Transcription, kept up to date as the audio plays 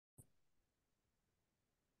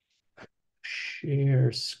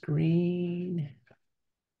Share screen.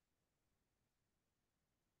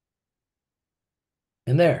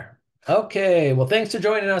 And there. Okay. Well, thanks for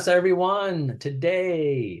joining us, everyone.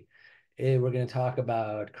 Today, we're going to talk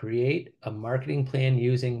about create a marketing plan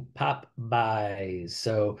using pop buys.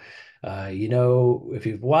 So, if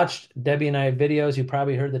you've watched Debbie and I videos, you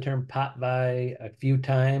probably heard the term pop buy a few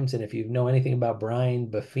times. And if you know anything about Brian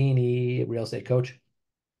Buffini, real estate coach,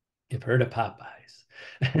 you've heard of Popeyes.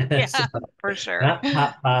 So, Yeah, for sure. not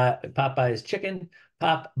Popeye, Popeye's chicken,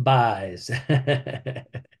 Popeyes.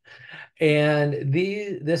 And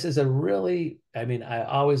this is a really, I mean, I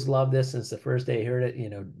always loved this since the first day I heard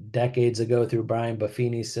it, decades ago through Brian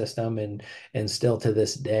Buffini's system, and still to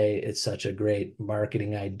this day, it's such a great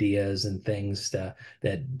marketing ideas and things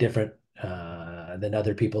that different than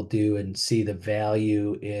other people do, and see the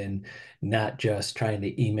value in not just trying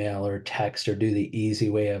to email or text or do the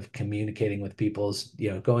easy way of communicating with people's,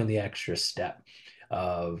 going the extra step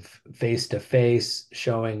of face to face,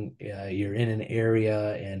 showing you're in an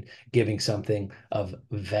area and giving something of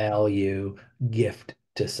value, gift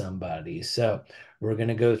to somebody. So we're going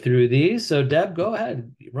to go through these. So, Deb, go ahead,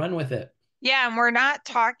 run with it. Yeah, and we're not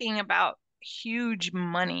talking about huge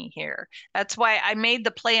money here. That's why I made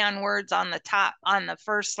the play on words on the top on the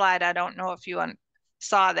first slide. I don't know if you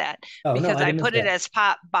saw that Oh, no, because I I didn't miss put it that. as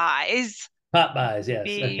pop buys, Pop buys, yes.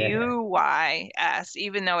 Okay. Buys,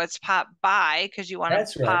 even though it's pop buy because you want to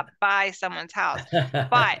That's right. pop by someone's house.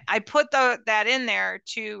 But I put that in there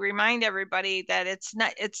to remind everybody that it's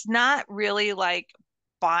not really like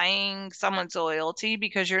buying someone's loyalty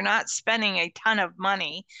because you're not spending a ton of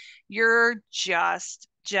money. You're just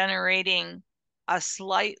generating a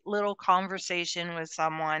slight little conversation with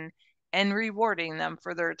someone and rewarding them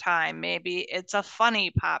for their time. Maybe it's a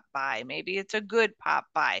funny pop by, maybe it's a good pop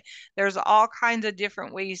by. There's all kinds of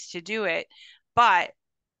different ways to do it. But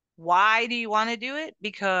why do you want to do it?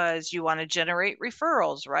 Because you want to generate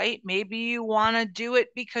referrals, right? Maybe you want to do it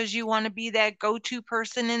because you want to be that go-to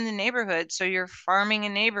person in the neighborhood. So you're farming a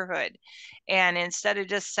neighborhood. And instead of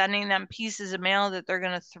just sending them pieces of mail that they're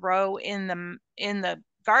going to throw in the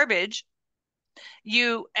garbage,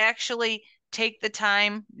 you actually take the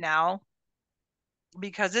time now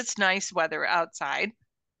because it's nice weather outside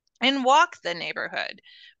and walk the neighborhood,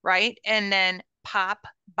 right? And then pop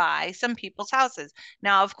by some people's houses.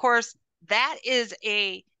 Now, of course, that is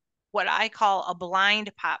a what I call a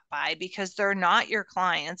blind pop by because they're not your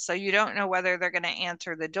clients. So you don't know whether they're going to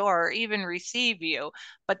answer the door or even receive you.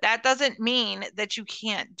 But that doesn't mean that you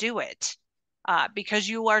can't do it because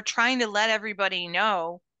you are trying to let everybody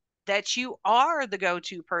know that you are the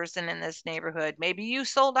go-to person in this neighborhood. Maybe you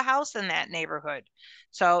sold a house in that neighborhood.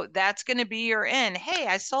 So that's going to be your in. Hey,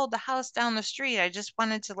 I sold the house down the street. I just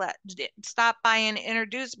wanted to stop by and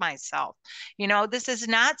introduce myself. This is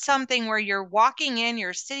not something where you're walking in,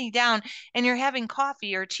 you're sitting down and you're having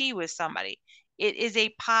coffee or tea with somebody. It is a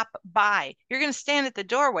pop by. You're going to stand at the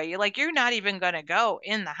doorway. You're not even going to go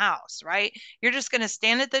in the house, right? You're just going to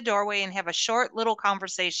stand at the doorway and have a short little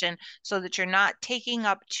conversation so that you're not taking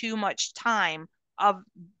up too much time of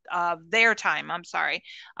their time, I'm sorry,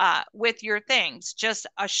 with your things. Just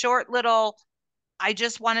a short little, I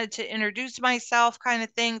just wanted to introduce myself kind of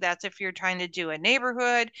thing. That's if you're trying to do a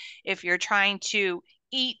neighborhood, if you're trying to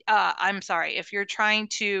I'm sorry, if you're trying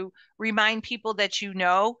to remind people that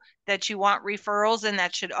that you want referrals, and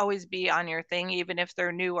that should always be on your thing, even if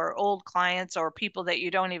they're new or old clients or people that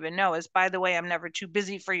you don't even know, is by the way, I'm never too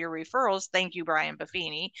busy for your referrals. Thank you, Brian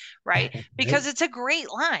Buffini, right? Right. Because it's a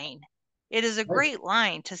great line. It is a Right. great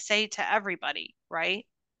line to say to everybody, right?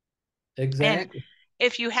 And Exactly.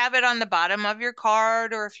 if you have it on the bottom of your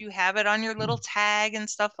card or if you have it on your little tag and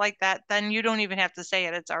stuff like that, then you don't even have to say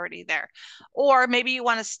it. It's already there. Or maybe you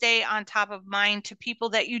want to stay on top of mind to people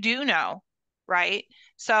that you do know, right?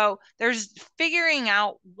 So there's figuring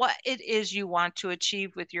out what it is you want to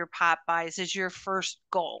achieve with your pop buys is your first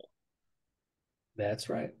goal. That's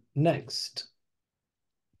right. Next.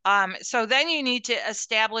 So then you need to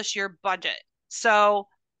establish your budget. So,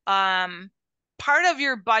 um, part of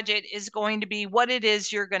your budget is going to be what it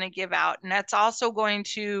is you're going to give out. And that's also going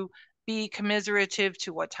to be commiserative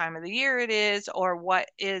to what time of the year it is or what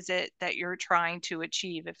is it that you're trying to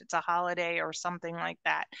achieve if it's a holiday or something like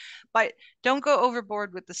that. But don't go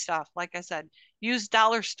overboard with the stuff. Like I said, use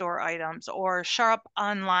dollar store items or shop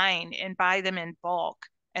online and buy them in bulk.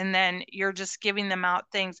 And then you're just giving them out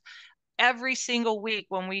things every single week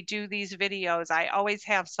when we do these videos. I always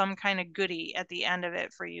have some kind of goodie at the end of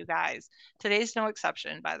it for you guys. Today's no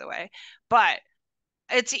exception, by the way. But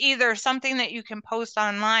it's either something that you can post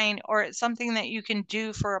online or it's something that you can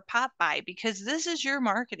do for a pop by because this is your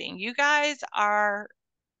marketing. You guys are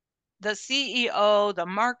the CEO, the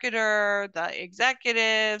marketer, the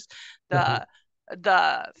executives, the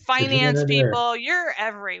The finance janitor. people, you're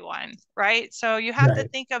everyone, right? So you have to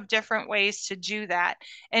Right. think of different ways to do that.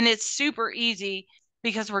 And it's super easy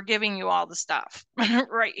because we're giving you all the stuff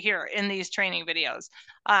right here in these training videos.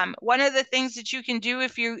 One of the things that you can do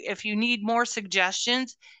if you need more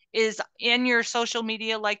suggestions is in your social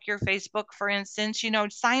media, like your Facebook, for instance,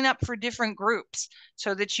 sign up for different groups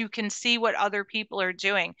so that you can see what other people are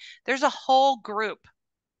doing. There's a whole group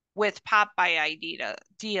with pop by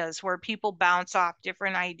ideas where people bounce off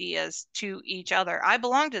different ideas to each other. I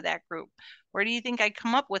belong to that group. Where do you think I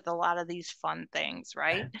come up with a lot of these fun things,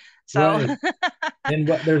 right? So, Right. And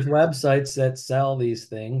what there's websites that sell these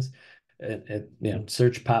things.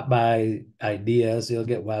 Search pop by ideas, you'll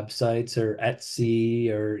get websites or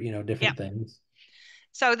Etsy or yeah. different things.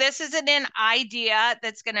 So this is an idea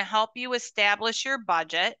that's going to help you establish your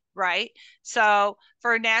budget, right? So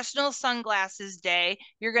for National Sunglasses Day,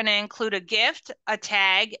 you're going to include a gift, a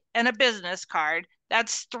tag, and a business card.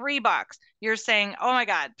 That's $3. You're saying, oh my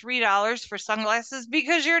God, $3 for sunglasses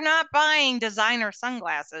because you're not buying designer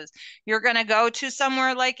sunglasses. You're going to go to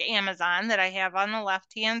somewhere like Amazon that I have on the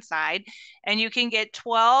left-hand side, and you can get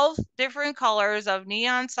 12 different colors of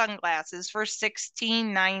neon sunglasses for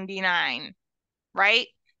 $16.99, right?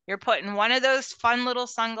 You're putting one of those fun little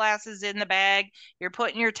sunglasses in the bag. You're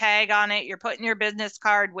putting your tag on it. You're putting your business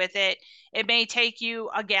card with it. It may take you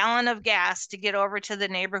a gallon of gas to get over to the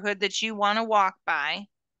neighborhood that you want to walk by,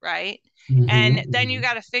 right? And then you Hmm.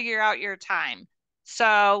 got to figure out your time.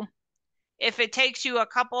 So if it takes you a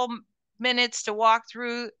couple minutes to walk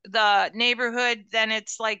through the neighborhood, then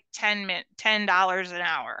it's like $10 an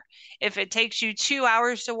hour. If it takes you 2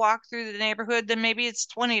 hours to walk through the neighborhood, then maybe it's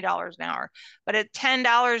 $20 an hour. But at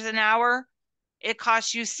 $10 an hour, it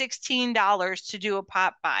costs you $16 to do a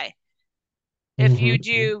pop by. If you Hmm.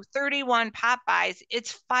 do 31 pop buys,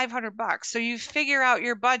 it's $500. So you figure out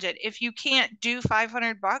your budget. If you can't do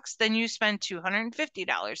 $500, then you spend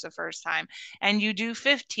 $250 the first time and you do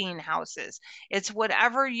 15 houses. It's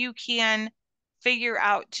whatever you can figure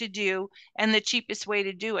out to do and the cheapest way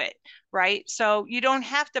to do it, right? So you don't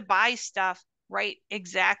have to buy stuff right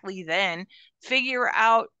exactly then. Figure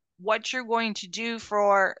out what you're going to do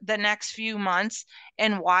for the next few months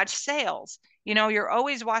and watch sales. You're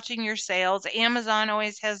always watching your sales. Amazon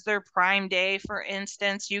always has their Prime Day, for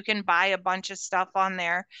instance. You can buy a bunch of stuff on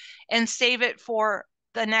there and save it for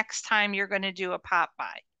the next time you're going to do a pop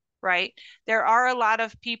by, right? There are a lot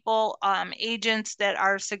of people, agents that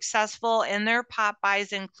are successful, and their pop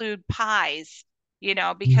buys include pies.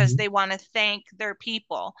 Because Hmm. they want to thank their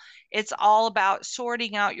people. It's all about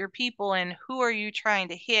sorting out your people and who are you trying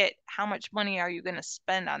to hit? How much money are you going to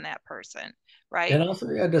spend on that person, right? And also,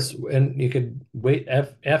 yeah, and you could wait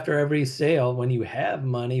after every sale when you have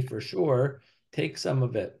money for sure, take some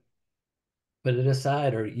of it, put it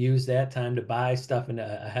aside, or use that time to buy stuff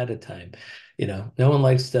ahead of time. No one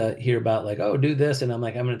likes to hear about like, oh, do this, and I'm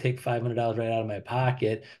like, I'm going to take $500 right out of my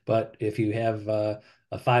pocket. But if you have a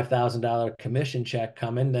 $5,000 commission check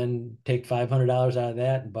coming, then take $500 out of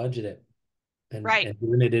that and budget it Right. and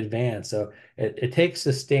do it in advance. So it takes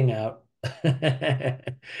the sting out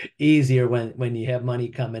easier when you have money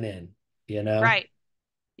coming in, you know? Right.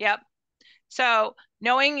 Yep. So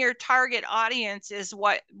knowing your target audience is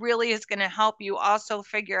what really is going to help you also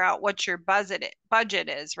figure out what your budget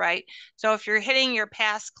is, right? So if you're hitting your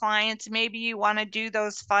past clients, maybe you want to do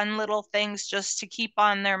those fun little things just to keep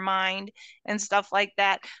on their mind and stuff like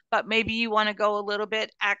that. But maybe you want to go a little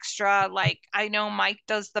bit extra. Like I know Mike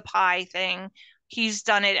does the pie thing. He's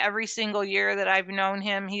done it every single year that I've known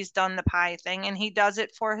him. He's done the pie thing and he does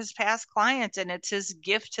it for his past clients and it's his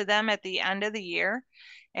gift to them at the end of the year,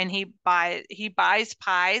 and he buys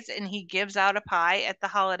pies and he gives out a pie at the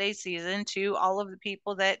holiday season to all of the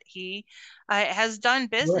people that he has done Right.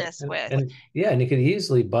 business with. And yeah, and you could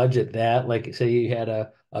easily budget that. Like say you had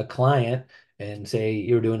a client and say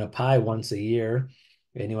you're doing a pie once a year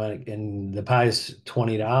and and the pie's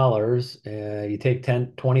 $20. You take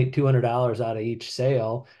 10, 20, $200 out of each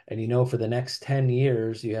sale, and for the next 10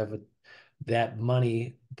 years you have that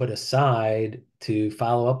money put aside to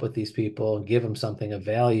follow up with these people and give them something of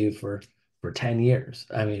value for 10 years.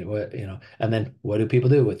 I mean, and then what do people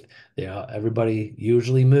do with, everybody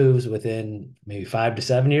usually moves within maybe 5 to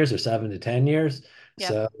 7 years or 7 to 10 years. Yep.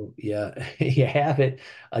 So yeah, you have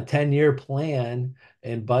a 10-year plan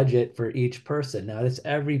and budget for each person. Now it's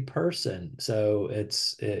every person. So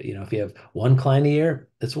it's, if you have one client a year,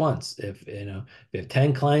 it's once. If you have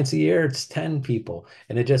 10 clients a year, it's 10 people.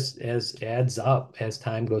 And it just adds up as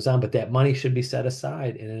time goes on. But that money should be set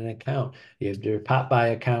aside in an account. You have your pop by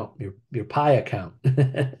account, your pie account.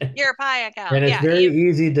 Your pie account. And it's Yeah, very you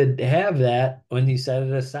easy to have that when you set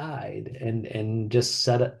it aside and just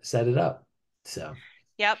set it up. So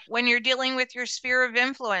Yep. When you're dealing with your sphere of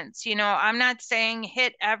influence, I'm not saying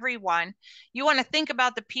hit everyone. You want to think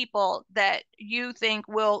about the people that you think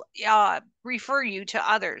will refer you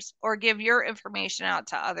to others or give your information out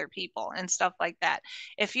to other people and stuff like that.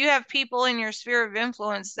 If you have people in your sphere of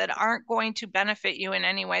influence that aren't going to benefit you in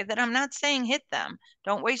any way, then I'm not saying hit them.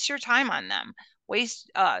 Don't waste your time on them.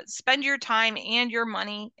 Spend your time and your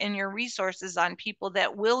money and your resources on people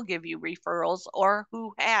that will give you referrals or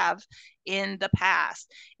who have in the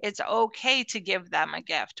past. It's okay to give them a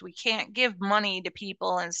gift. We can't give money to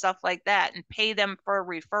people and stuff like that and pay them for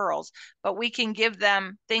referrals, but we can give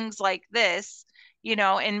them things like this,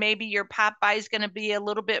 and maybe your pop by is going to be a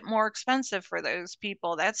little bit more expensive for those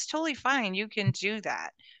people. That's totally fine. You can do that,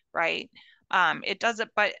 right? It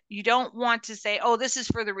doesn't, but you don't want to say, oh, this is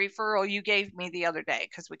for the referral you gave me the other day,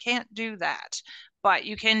 because we can't do that. But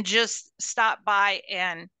you can just stop by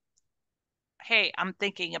and, hey, I'm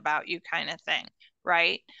thinking about you kind of thing,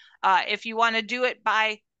 right? If you want to do it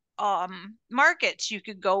by markets, you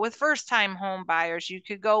could go with first time home buyers. You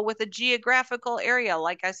could go with a geographical area,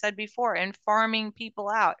 like I said before, and farming people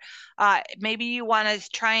out. Maybe you want to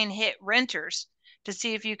try and hit renters to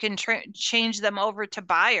see if you can change them over to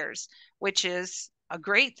buyers, which is a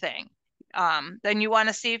great thing. Then you want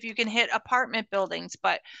to see if you can hit apartment buildings.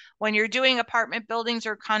 But when you're doing apartment buildings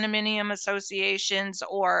or condominium associations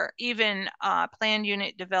or even planned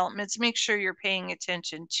unit developments, make sure you're paying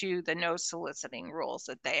attention to the no soliciting rules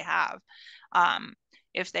that they have. Um,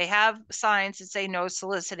 if they have signs that say no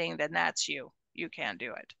soliciting, then that's you. You can't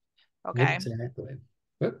do it. Okay. exactly.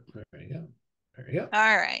 Whoop, there we go. There we go.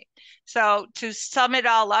 All right. So to sum it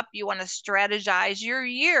all up, you want to strategize your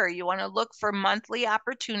year. You want to look for monthly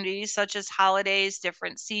opportunities such as holidays,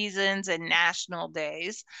 different seasons, and national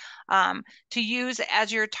days to use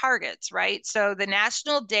as your targets, right? So the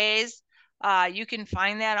national days, you can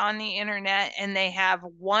find that on the internet, and they have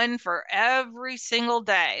one for every single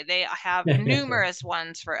day. They have numerous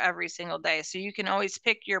ones for every single day. So you can always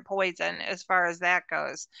pick your poison as far as that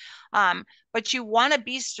goes. But you want to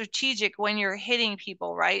be strategic when you're hitting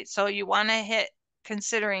people, right? So you want to hit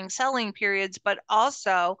considering selling periods, but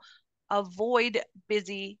also avoid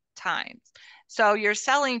busy times. So your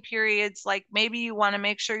selling periods, like maybe you want to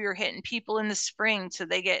make sure you're hitting people in the spring so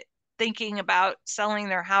they get thinking about selling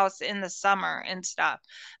their house in the summer and stuff.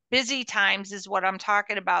 Busy times is what I'm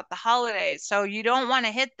talking about, the holidays. So you don't want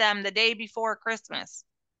to hit them the day before Christmas.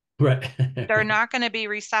 Right. They're not going to be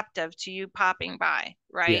receptive to you popping by,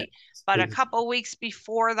 Yeah. right? But a couple weeks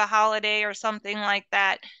before the holiday or something like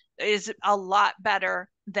that is a lot better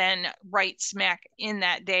than right smack in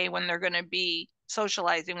that day when they're going to be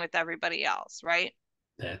socializing with everybody else, right?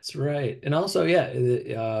 That's right. And also, yeah,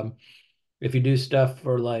 if you do stuff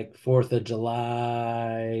for like 4th of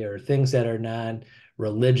July or things that are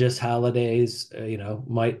non-religious holidays,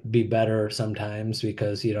 might be better sometimes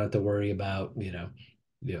because you don't have to worry about,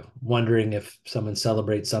 wondering if someone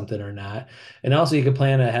celebrates something or not. And also you can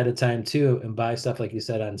plan ahead of time too and buy stuff like you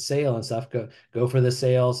said on sale and stuff. Go for the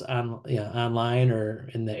sales on, online or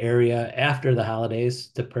in the area after the holidays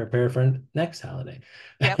to prepare for next holiday.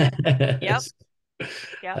 Yep. Yep.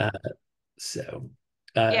 Yep. Uh, so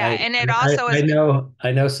Yeah. I, And it I also I is know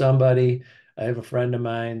I know somebody. I have a friend of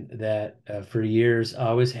mine that for years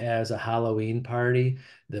always has a Halloween party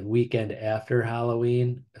the weekend after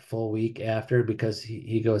Halloween, a full week after, because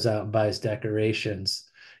he goes out and buys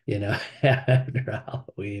decorations, after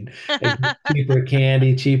Halloween. And cheaper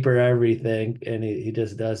candy, cheaper everything, and he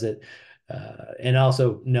just does it. And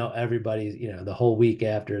also, no, everybody's, the whole week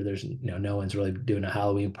after, there's, no one's really doing a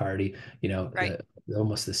Halloween party, right.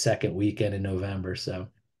 almost the second weekend in November. So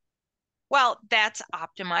Well, that's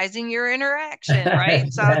optimizing your interaction, right?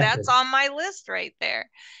 So exactly. that's on my list right there.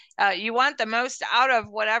 You want the most out of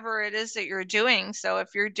whatever it is that you're doing. So if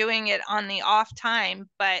you're doing it on the off time,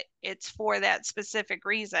 but it's for that specific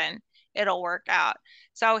reason, it'll work out.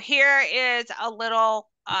 So here is a little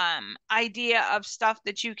idea of stuff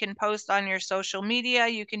that you can post on your social media.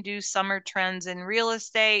 You can do summer trends in real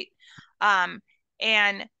estate, um,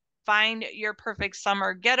 and find your perfect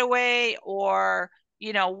summer getaway or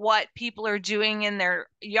what people are doing in their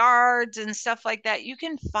yards and stuff like that. You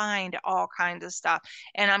can find all kinds of stuff.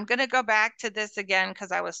 And I'm going to go back to this again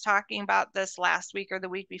because I was talking about this last week or the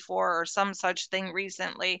week before or some such thing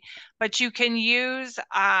recently. But you can use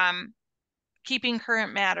Keeping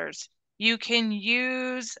Current Matters. You can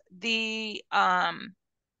use the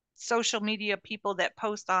social media people that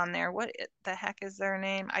post on there. What the heck is their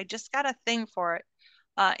name? I just got a thing for it.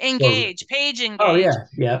 Well, Engage, Page oh Engage. yeah,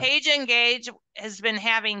 yeah. Page Engage has been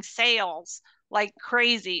having sales like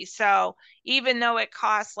crazy. So even though it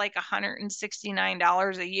costs like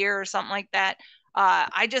 $169 a year or something like that,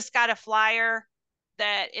 I just got a flyer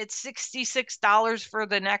that it's $66 for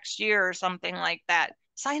the next year or something like that.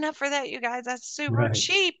 Sign up for that, you guys. That's super Right.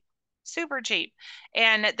 cheap. Super cheap.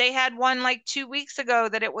 And they had one like 2 weeks ago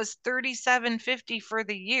that it was $37.50 for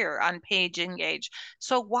the year on Page Engage.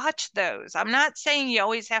 So watch those. I'm not saying you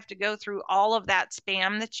always have to go through all of that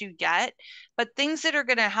spam that you get, but things that are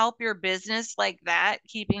going to help your business like that,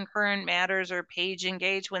 Keeping Current Matters or Page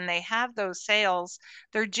Engage, when they have those sales,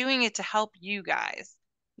 they're doing it to help you guys.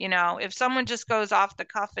 If someone just goes off the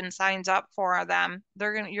cuff and signs up for them,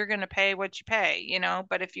 you're gonna pay what you pay.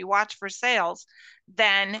 But if you watch for sales,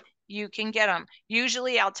 then you can get them.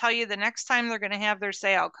 Usually, I'll tell you the next time they're going to have their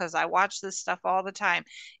sale, because I watch this stuff all the time,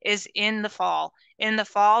 is in the fall. In the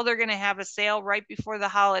fall, they're going to have a sale right before the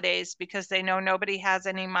holidays because they know nobody has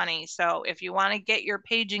any money. So if you want to get your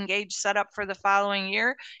Page Engage set up for the following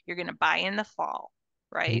year, you're going to buy in the fall,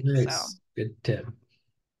 right? So. Nice. Good tip.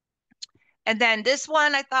 And then this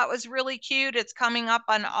one I thought was really cute. It's coming up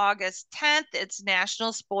on August 10th. It's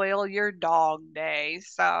National Spoil Your Dog Day.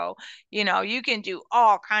 So, you can do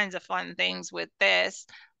all kinds of fun things with this.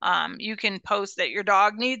 You can post that your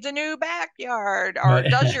dog needs a new backyard, or Right.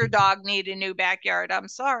 does your dog need a new backyard? I'm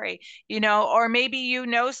sorry, or maybe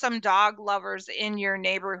some dog lovers in your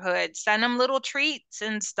neighborhood. Send them little treats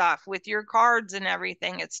and stuff with your cards and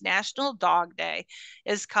everything. It's National Dog Day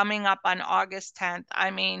is coming up on August 10th. I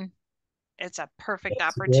mean, it's a perfect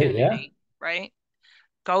That's great. Yeah. opportunity, right?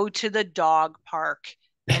 Go to the dog park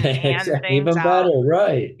and hand Exactly. things Even out. better.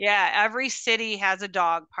 Right. Yeah, every city has a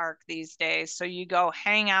dog park these days. So you go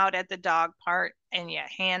hang out at the dog park and you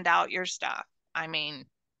hand out your stuff. I mean,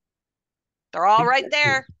 they're all right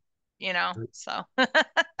Exactly. there. So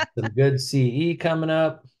Some good CE coming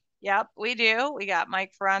up. yep, we do. We got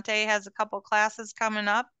Mike Ferrante has a couple classes coming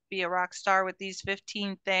up. Be a rock star with these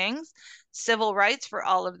 15 things. Civil rights for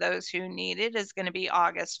all of those who need it is going to be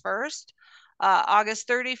August 1st. August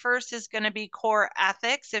 31st is going to be core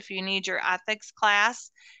ethics if you need your ethics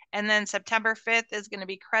class. And then September 5th is going to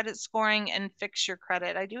be credit scoring and fix your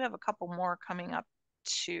credit. I do have a couple more coming up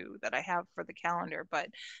too that I have for the calendar, but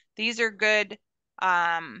these are good.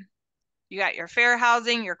 You got your fair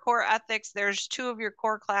housing, your core ethics. There's two of your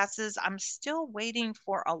core classes. I'm still waiting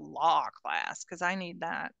for a law class because I need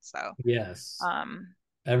that. So, Yes. um,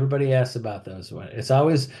 Everybody asks about those one. It's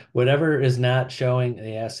always whatever is not showing,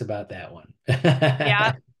 they ask about that one.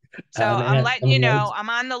 yeah. So On, I'm letting on you know, words. I'm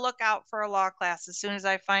on the lookout for a law class. As soon as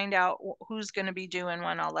I find out who's going to be doing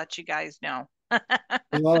one, I'll let you guys know.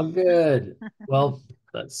 Well, good. Well,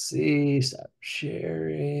 let's see. Stop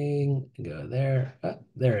sharing. Go there. Oh,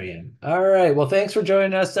 there I am. All right. Well, thanks for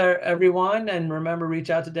joining us, everyone. And remember, reach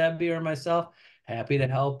out to Debbie or myself. Happy to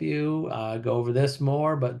help you go over this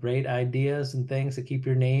more, but great ideas and things to keep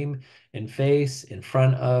your name and face in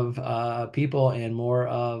front of people and more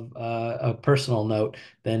of a personal note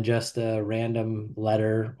than just a random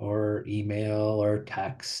letter or email or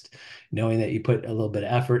text, knowing that you put a little bit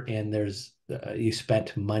of effort and you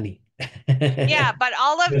spent money. Yeah, but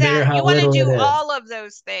all of No matter that, you how want to little it do is. all of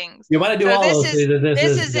those things. You want to do So all this those is things. This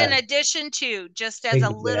this is, is in yeah, addition to, just as a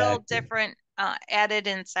little exactly. different added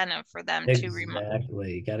incentive for them to remind.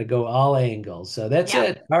 Exactly. Got to go all angles. So that's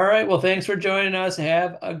Yep. it. All right. Well, thanks for joining us.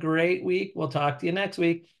 Have a great week. We'll talk to you next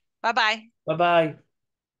week. Bye-bye. Bye bye.